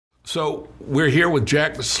So we're here with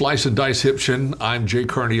Jack Slice and Dice Hipshin. I'm Jay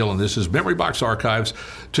Carneal, and this is Memory Box Archives.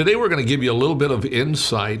 Today we're going to give you a little bit of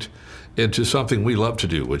insight into something we love to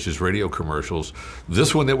do, which is radio commercials.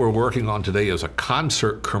 This one that we're working on today is a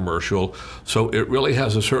concert commercial, so it really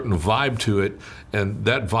has a certain vibe to it, and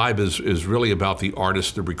that vibe is really about the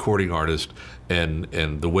artist, the recording artist, and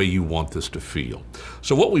the way you want this to feel.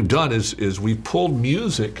 So what we've done is we've pulled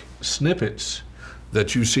music snippets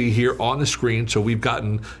that you see here on the screen. So we've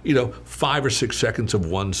gotten, 5 or 6 seconds of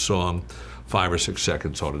one song, 5 or 6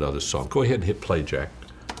 seconds on another song. Go ahead and hit play, Jack.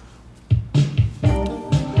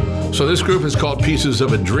 So this group is called Pieces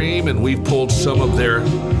of a Dream, and we've pulled some of their work.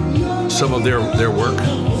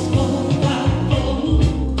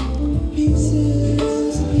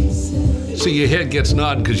 See, your head gets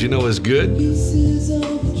nodding because you know it's good.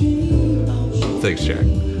 Thanks, Jack.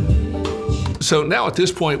 So now at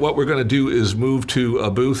this point, what we're going to do is move to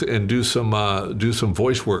a booth and do some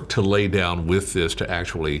voice work to lay down with this to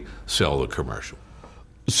actually sell the commercial.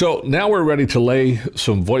 So now we're ready to lay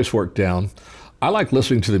some voice work down. I like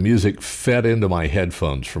listening to the music fed into my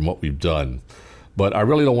headphones from what we've done, but I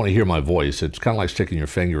really don't want to hear my voice. It's kind of like sticking your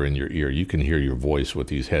finger in your ear. You can hear your voice with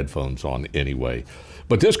these headphones on anyway.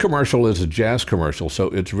 But this commercial is a jazz commercial, so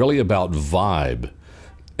it's really about vibe,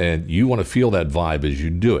 and you want to feel that vibe as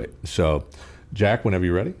you do it. So, Jack, whenever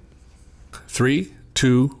you're ready. 3,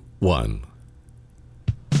 2, 1.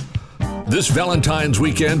 This Valentine's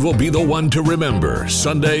weekend will be the one to remember.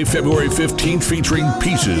 Sunday, February 15th, featuring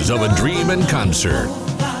Pieces of a Dream in concert.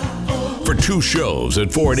 For 2 shows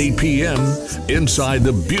at 4 and 8 p.m. inside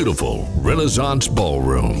the beautiful Renaissance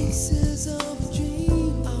Ballroom.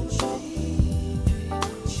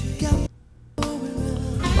 All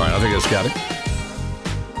right, I think it's got it.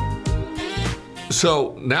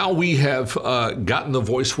 So now we have gotten the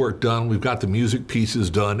voice work done. We've got the music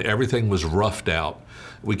pieces done. Everything was roughed out.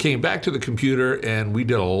 We came back to the computer and we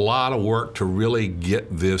did a lot of work to really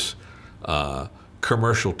get this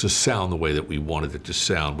commercial to sound the way that we wanted it to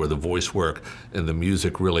sound, where the voice work and the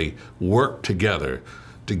music really work together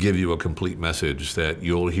to give you a complete message that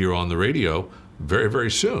you'll hear on the radio very,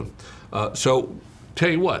 very soon. So tell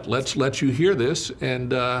you what, let's let you hear this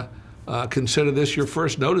and consider this your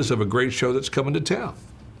first notice of a great show that's coming to town.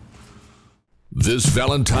 This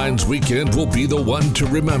Valentine's weekend will be the one to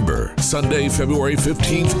remember. Sunday, February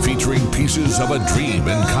 15th, featuring Pieces of a Dream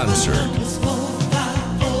in concert.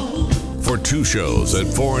 For 2 shows at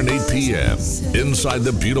 4 and 8 p.m. inside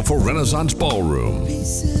the beautiful Renaissance Ballroom.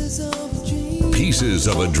 Pieces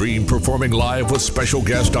of a Dream performing live with special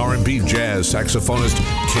guest R&B jazz saxophonist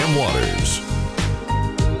Kim Waters.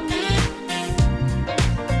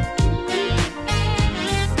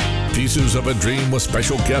 Pieces of a Dream with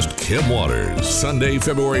special guest Kim Waters. Sunday,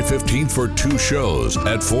 February 15th for 2 shows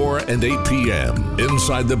at 4 and 8 p.m.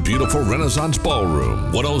 inside the beautiful Renaissance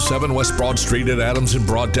Ballroom, 107 West Broad Street at Adams in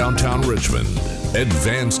Broad, downtown Richmond.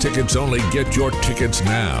 Advance tickets only. Get your tickets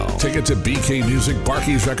now. Tickets at BK Music,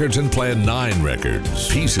 Barkey's Records, and Plan 9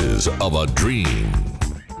 Records. Pieces of a Dream.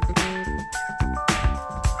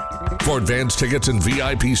 For advance tickets and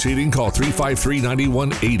VIP seating, call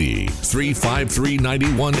 353-9180.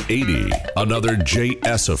 353-9180. Another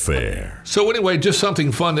JS affair. So anyway, just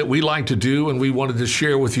something fun that we like to do, and we wanted to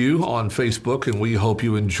share with you on Facebook, and we hope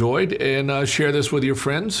you enjoyed. And share this with your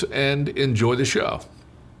friends and enjoy the show.